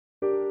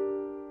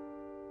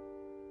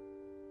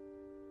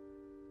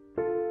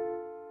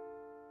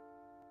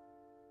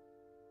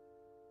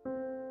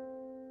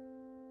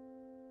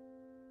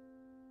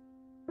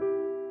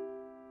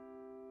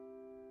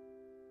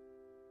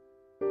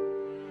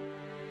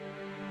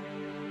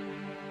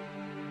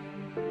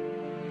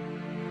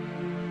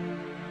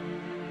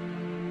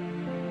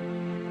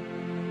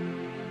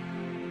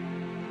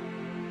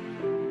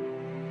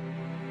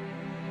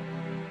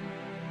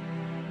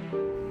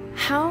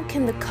How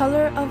can the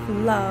color of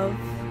love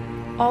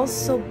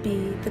also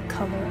be the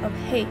color of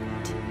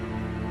hate?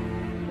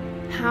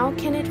 How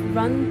can it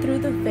run through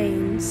the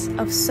veins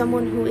of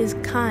someone who is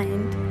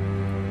kind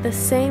the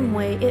same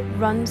way it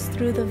runs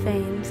through the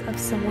veins of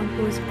someone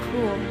who is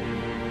cruel?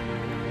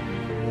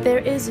 There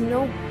is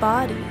no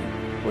body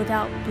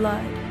without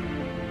blood,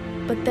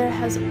 but there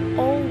has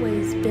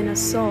always been a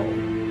soul,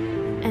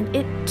 and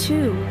it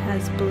too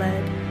has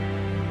bled.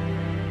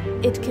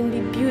 It can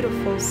be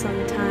beautiful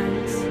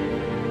sometimes.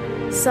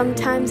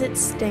 Sometimes it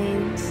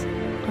stains,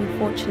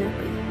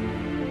 unfortunately.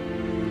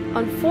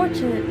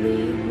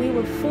 Unfortunately, we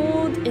were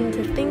fooled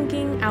into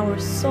thinking our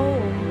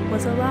soul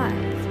was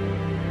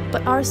alive,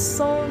 but our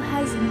soul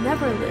has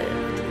never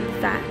lived,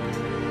 in fact.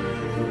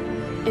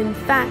 In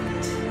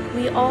fact,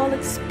 we all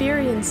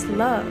experienced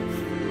love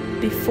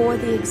before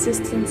the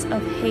existence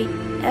of hate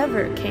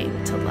ever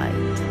came to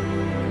light.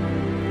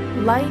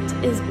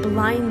 Light is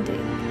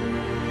blinding,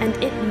 and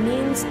it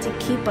means to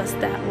keep us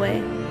that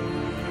way.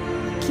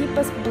 Keep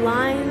us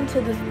blind to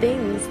the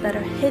things that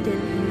are hidden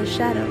in the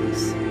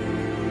shadows.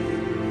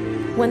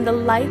 When the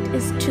light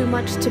is too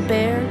much to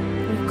bear,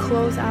 we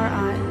close our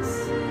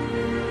eyes.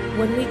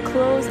 When we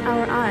close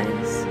our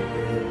eyes,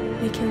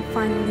 we can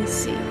finally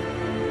see.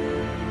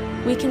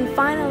 We can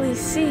finally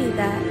see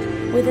that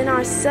within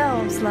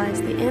ourselves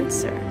lies the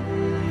answer.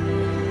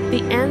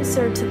 The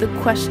answer to the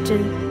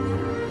question,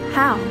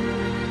 how?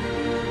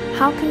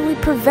 How can we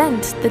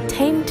prevent the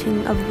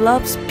tainting of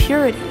love's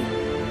purity?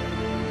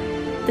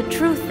 The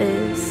truth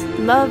is,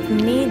 love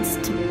needs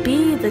to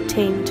be the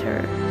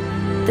tainter.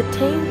 The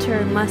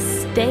tainter must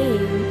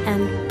stain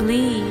and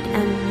bleed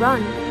and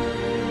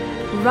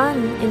run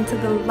into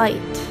the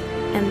light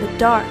and the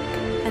dark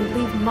and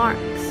leave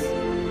marks.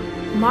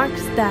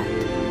 Marks that,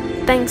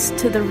 thanks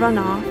to the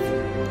runoff,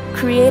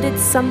 created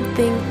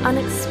something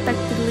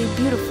unexpectedly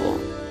beautiful,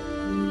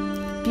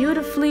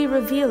 beautifully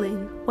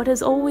revealing what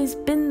has always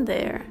been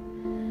there,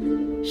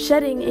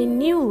 shedding a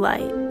new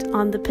light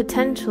on the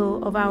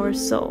potential of our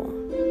soul.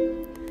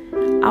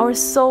 Our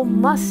soul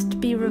must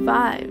be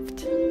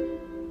revived.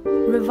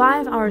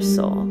 Revive our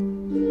soul.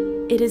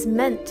 It is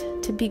meant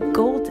to be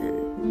golden.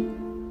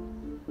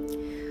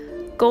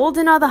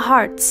 Golden are the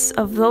hearts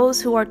of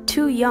those who are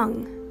too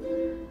young.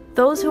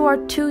 Those who are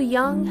too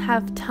young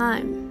have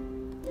time.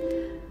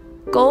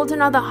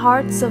 Golden are the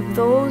hearts of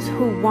those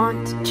who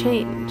want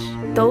change.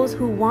 Those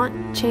who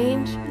want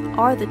change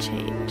are the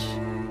change.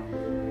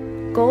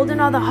 Golden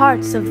are the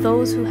hearts of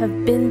those who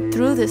have been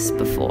through this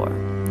before.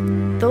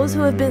 Those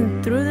who have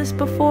been through this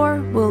before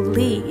will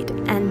lead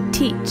and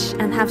teach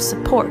and have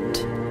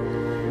support.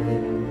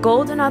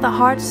 Golden are the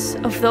hearts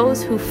of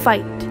those who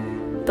fight.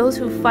 Those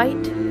who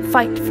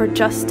fight for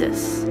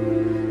justice.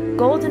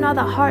 Golden are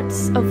the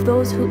hearts of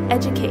those who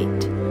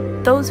educate.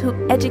 Those who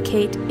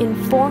educate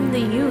inform the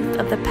youth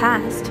of the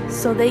past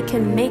so they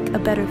can make a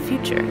better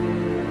future.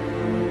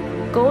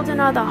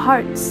 Golden are the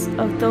hearts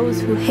of those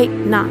who hate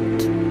not.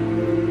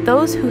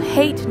 Those who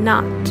hate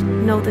not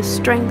know the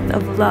strength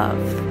of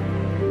love.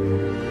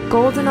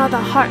 Golden are the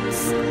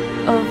hearts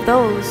of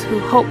those who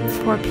hope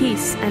for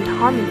peace and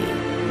harmony.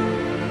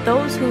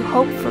 Those who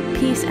hope for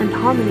peace and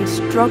harmony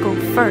struggle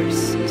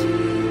first.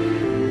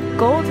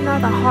 Golden are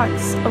the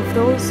hearts of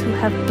those who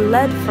have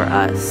bled for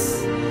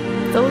us.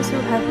 Those who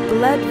have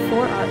bled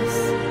for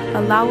us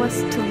allow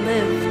us to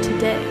live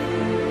today.